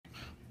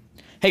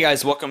Hey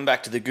guys, welcome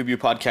back to the Gubu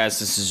Podcast.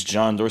 This is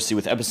John Dorsey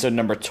with episode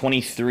number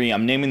 23.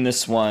 I'm naming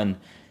this one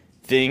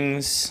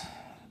Things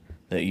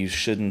That You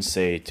Shouldn't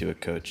Say to a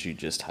Coach You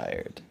Just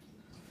Hired.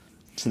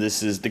 So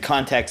the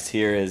context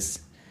here is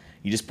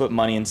you just put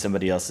money in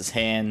somebody else's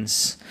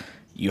hands.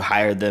 You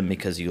hired them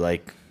because you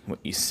like what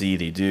you see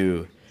they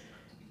do.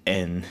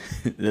 And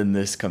then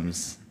this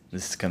comes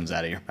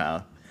out of your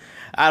mouth.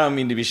 I don't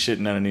mean to be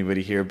shitting on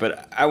anybody here,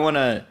 but I want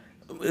to,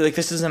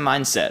 this is a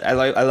mindset.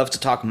 I love to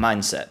talk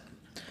mindset.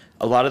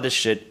 A lot of this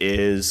shit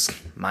is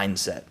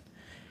mindset.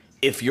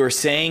 If you're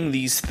saying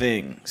these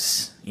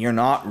things, you're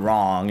not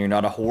wrong, you're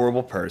not a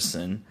horrible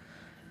person.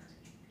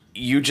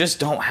 You just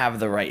don't have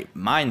the right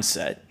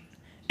mindset.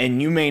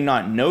 And you may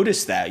not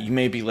notice that. You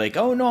may be like,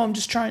 oh no, I'm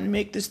just trying to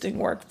make this thing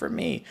work for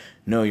me.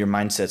 No, your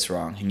mindset's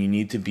wrong. And you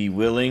need to be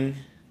willing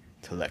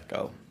to let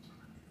go.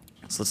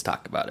 So let's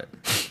talk about it.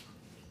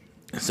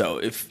 So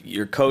if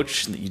your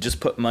coach, you just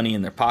put money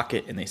in their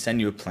pocket and they send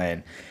you a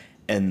plan,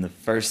 and the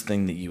first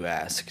thing that you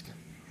asked,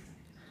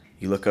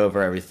 you look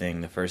over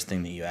everything, the first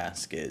thing that you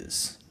ask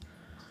is,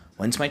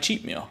 when's my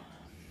cheat meal?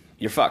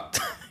 You're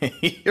fucked.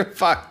 You're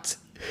fucked.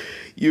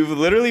 You've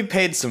literally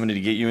paid somebody to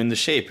get you into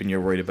shape and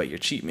you're worried about your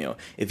cheat meal.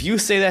 If you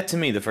say that to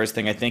me, the first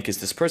thing I think is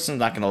this person's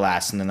not going to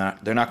last, and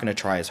they're not going to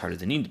try as hard as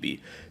they need to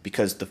be,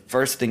 because the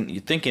first thing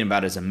you're thinking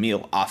about is a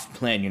meal off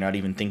plan. You're not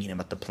even thinking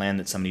about the plan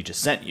that somebody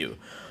just sent you.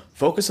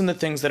 Focus on the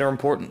things that are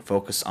important.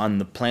 Focus on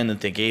the plan that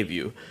they gave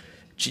you.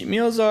 Cheat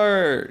meals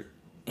are,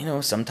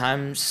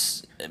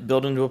 sometimes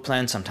built into a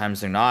plan,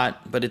 sometimes they're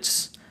not, but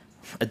it's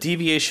a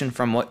deviation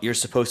from what you're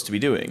supposed to be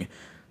doing.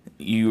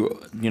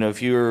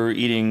 If you're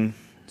eating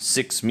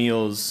 6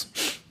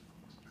 meals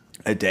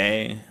a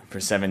day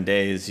for 7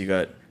 days, you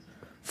got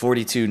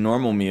 42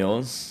 normal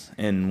meals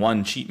and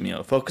 1 cheat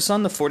meal. Focus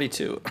on the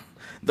 42.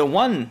 The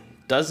 1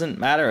 doesn't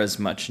matter as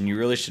much, and you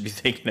really should be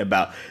thinking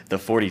about the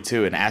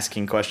 42 and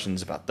asking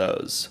questions about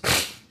those.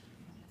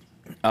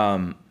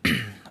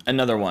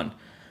 Another one,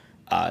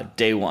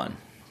 day 1.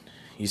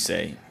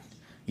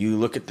 You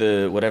look at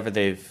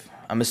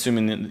I'm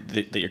assuming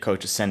that your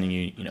coach is sending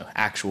you,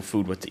 actual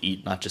food, what to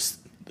eat, not just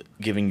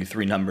giving you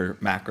 3 number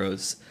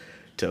macros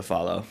to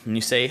follow. And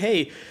you say,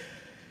 hey,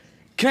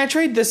 can I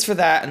trade this for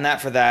that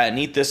and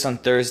eat this on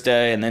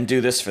Thursday and then do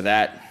this for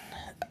that?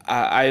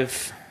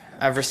 I've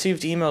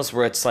received emails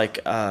where it's like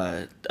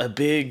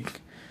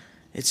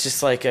it's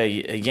just like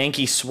a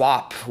Yankee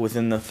swap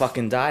within the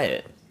fucking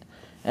diet.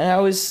 And I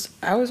always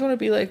want to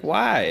be like,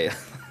 why?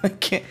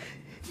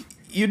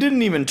 You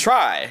didn't even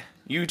try.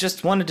 You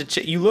just wanted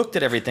to. You looked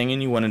at everything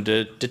and you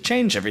wanted to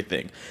change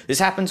everything. This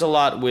happens a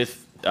lot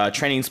with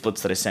training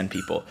splits that I send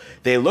people.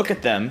 They look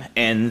at them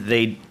and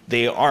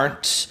they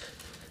aren't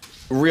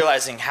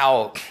realizing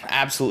how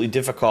absolutely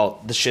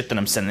difficult the shit that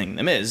I'm sending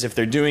them is. If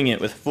they're doing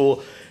it with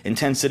full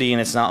intensity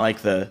and it's not like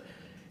the,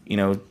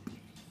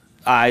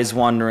 eyes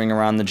wandering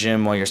around the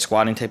gym while you're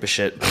squatting type of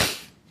shit,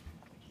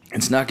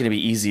 it's not going to be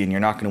easy and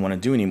you're not going to want to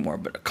do anymore.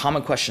 But a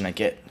common question I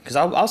get, because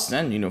I'll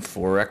send,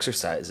 4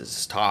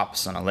 exercises,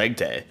 tops on a leg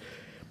day,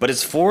 but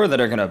it's 4 that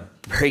are going to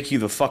break you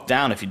the fuck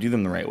down if you do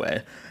them the right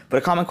way. But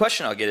a common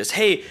question I'll get is,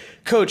 hey,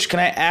 coach, can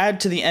I add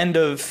to the end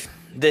of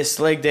this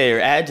leg day or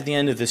add to the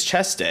end of this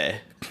chest day?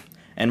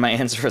 And my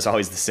answer is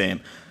always the same.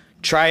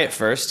 Try it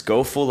first,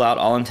 go full out,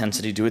 all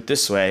intensity, do it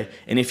this way,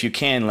 and if you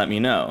can, let me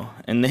know.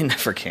 And they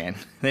never can.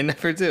 They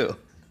never do.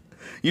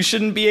 You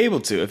shouldn't be able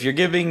to. If you're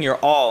giving your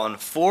all in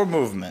 4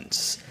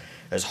 movements,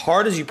 as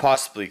hard as you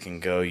possibly can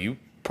go, you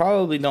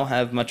probably don't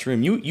have much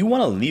room. You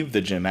want to leave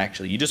the gym,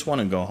 actually. You just want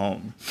to go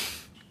home.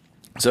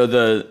 So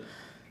the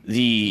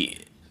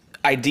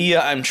idea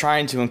I'm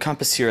trying to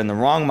encompass here, and the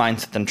wrong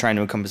mindset I'm trying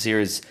to encompass here,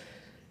 is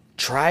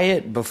try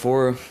it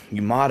before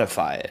you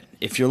modify it.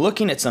 If you're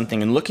looking at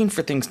something and looking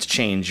for things to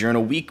change, you're in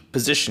a weak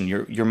position.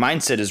 Your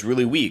mindset is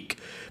really weak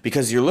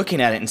because you're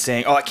looking at it and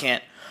saying, oh, I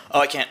can't. Oh,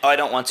 I can't. Oh, I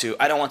don't want to.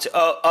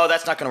 Oh,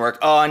 that's not going to work.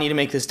 Oh, I need to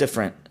make this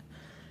different.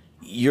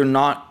 You're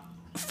not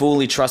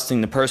fully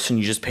trusting the person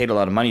you just paid a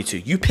lot of money to.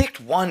 You picked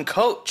one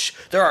coach.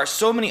 There are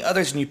so many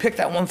others, and you picked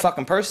that one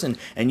fucking person,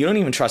 and you don't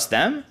even trust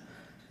them?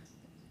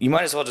 You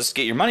might as well just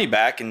get your money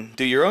back and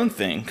do your own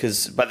thing,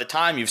 because by the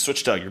time you've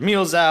switched all your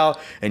meals out,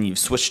 and you've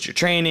switched your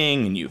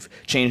training, and you've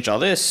changed all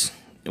this,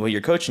 well, you're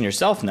coaching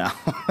yourself now.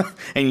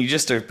 And you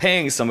just are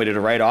paying somebody to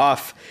write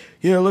off,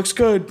 yeah, it looks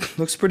good,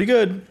 looks pretty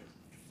good.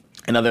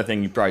 Another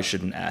thing you probably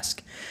shouldn't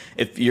ask.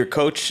 If your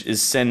coach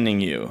is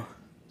sending you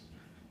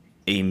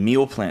a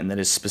meal plan that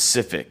is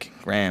specific,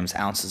 grams,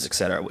 ounces,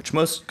 etc., which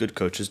most good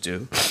coaches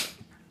do,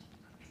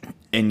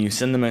 and you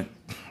send them a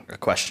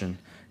question,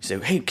 you say,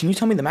 hey, can you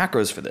tell me the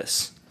macros for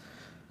this?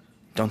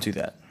 Don't do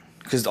that.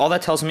 Because all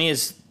that tells me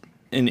is,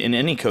 in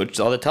any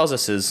coach, all that tells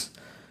us is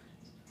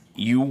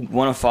you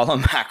want to follow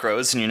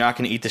macros and you're not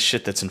going to eat the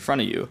shit that's in front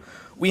of you.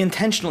 We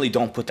intentionally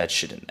don't put that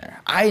shit in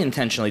there. I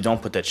intentionally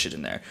don't put that shit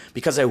in there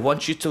because I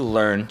want you to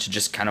learn to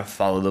just kind of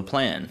follow the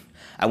plan.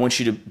 I want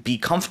you to be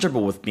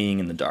comfortable with being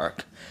in the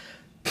dark.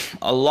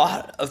 A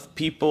lot of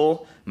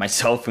people,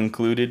 myself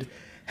included,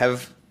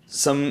 have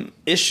some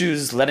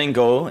issues letting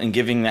go and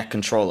giving that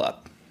control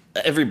up.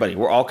 everybody,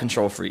 we're all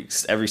control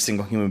freaks. Every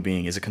single human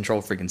being is a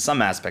control freak in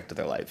some aspect of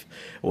their life,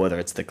 whether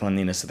it's the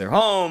cleanliness of their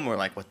home or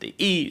like what they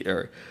eat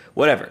or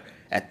whatever.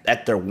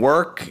 At their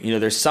work,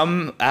 there's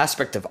some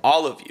aspect of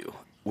all of you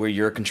where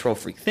you're a control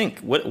freak. Think,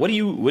 what do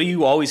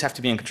you always have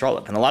to be in control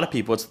of? And a lot of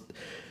people, it's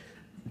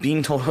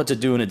being told what to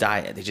do in a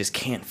diet. They just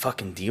can't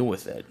fucking deal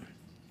with it.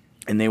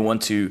 And they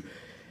want to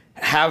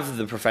have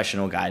the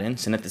professional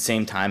guidance and at the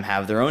same time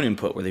have their own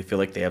input where they feel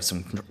like they have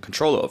some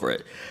control over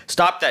it.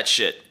 Stop that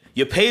shit.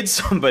 You paid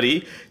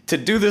somebody to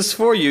do this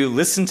for you.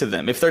 Listen to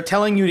them. If they're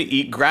telling you to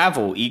eat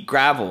gravel, eat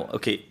gravel.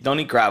 Okay, don't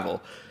eat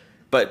gravel.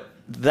 But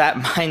that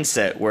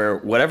mindset where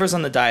whatever's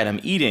on the diet I'm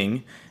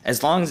eating,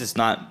 as long as it's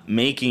not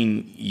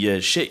making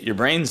you shit your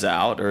brains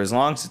out, or as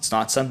long as it's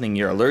not something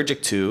you're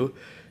allergic to,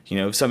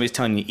 if somebody's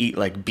telling you to eat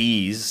like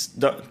bees,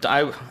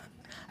 I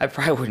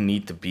probably wouldn't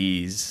eat the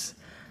bees.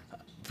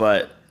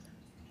 But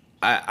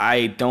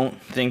I don't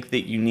think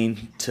that you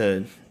need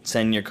to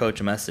send your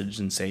coach a message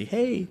and say,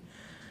 hey,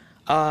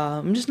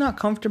 I'm just not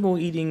comfortable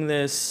eating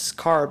this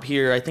carb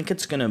here. I think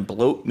it's going to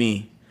bloat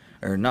me.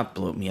 Or not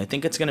bloat me. I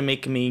think it's going to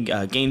make me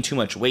gain too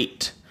much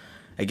weight.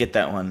 I get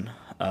that one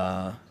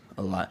a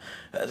lot.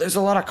 There's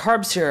a lot of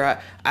carbs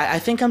here. I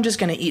think I'm just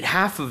going to eat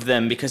half of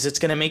them because it's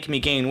going to make me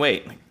gain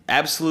weight.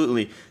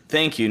 Absolutely.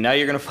 Thank you. Now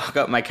you're going to fuck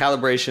up my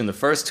calibration the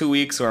first 2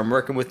 weeks where I'm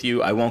working with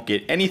you. I won't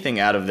get anything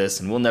out of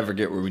this and we'll never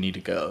get where we need to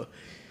go.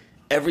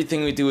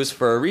 Everything we do is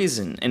for a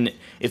reason. And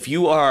if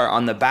you are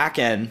on the back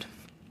end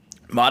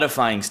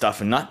modifying stuff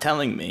and not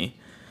telling me,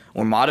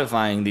 or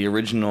modifying the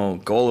original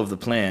goal of the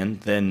plan,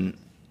 then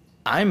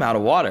I'm out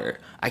of water.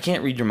 I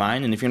can't read your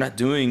mind, and if you're not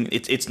doing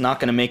it, it's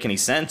not going to make any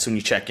sense when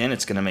you check in.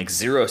 It's going to make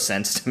zero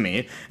sense to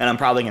me, and I'm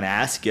probably going to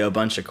ask you a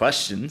bunch of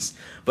questions.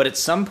 But at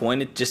some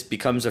point, it just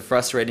becomes a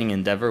frustrating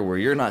endeavor where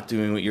you're not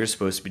doing what you're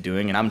supposed to be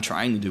doing, and I'm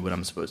trying to do what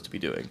I'm supposed to be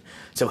doing.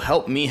 So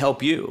help me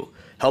help you.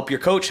 Help your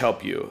coach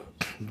help you.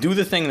 Do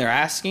the thing they're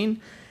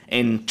asking,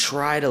 and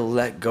try to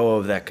let go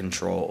of that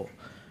control.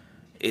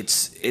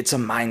 It's a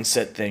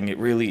mindset thing. It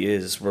really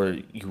is, where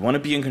you want to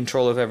be in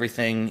control of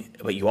everything,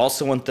 but you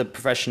also want the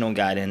professional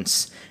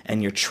guidance,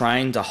 and you're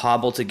trying to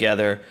hobble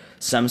together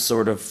some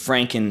sort of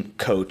Franken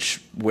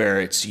coach where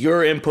it's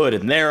your input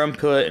and their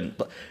input. And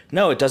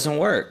no, it doesn't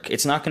work.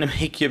 It's not going to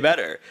make you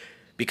better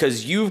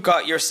because you've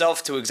got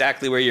yourself to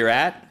exactly where you're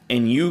at,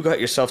 and you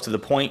got yourself to the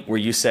point where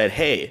you said,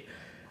 hey,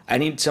 I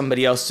need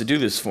somebody else to do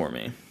this for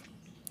me.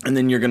 And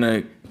then you're going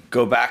to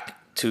go back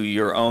to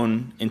your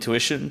own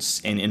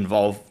intuitions and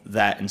involve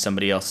that in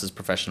somebody else's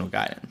professional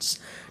guidance.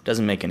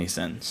 Doesn't make any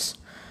sense.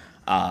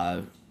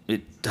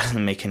 It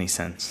doesn't make any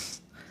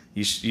sense.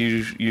 You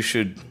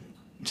should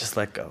just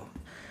let go.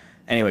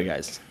 Anyway,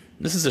 guys,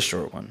 this is a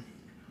short one.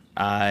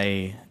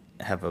 I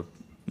have a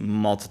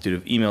multitude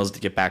of emails to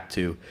get back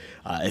to.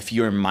 If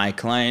you're my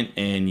client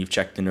and you've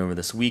checked in over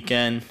this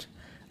weekend,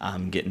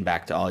 I'm getting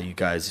back to all you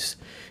guys.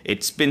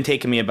 It's been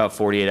taking me about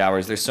 48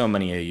 hours. There's so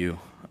many of you.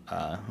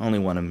 Only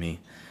one of me.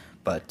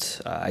 But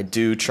I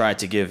do try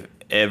to give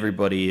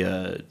everybody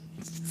a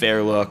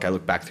fair look. I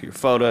look back through your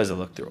photos. I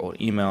look through old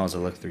emails. I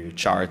look through your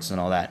charts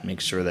and all that.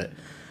 Make sure that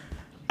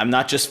I'm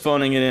not just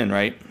phoning it in,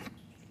 right?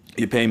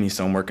 You pay me,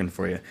 so I'm working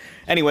for you.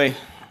 Anyway,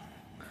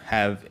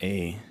 have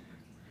a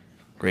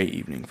great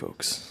evening,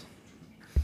 folks.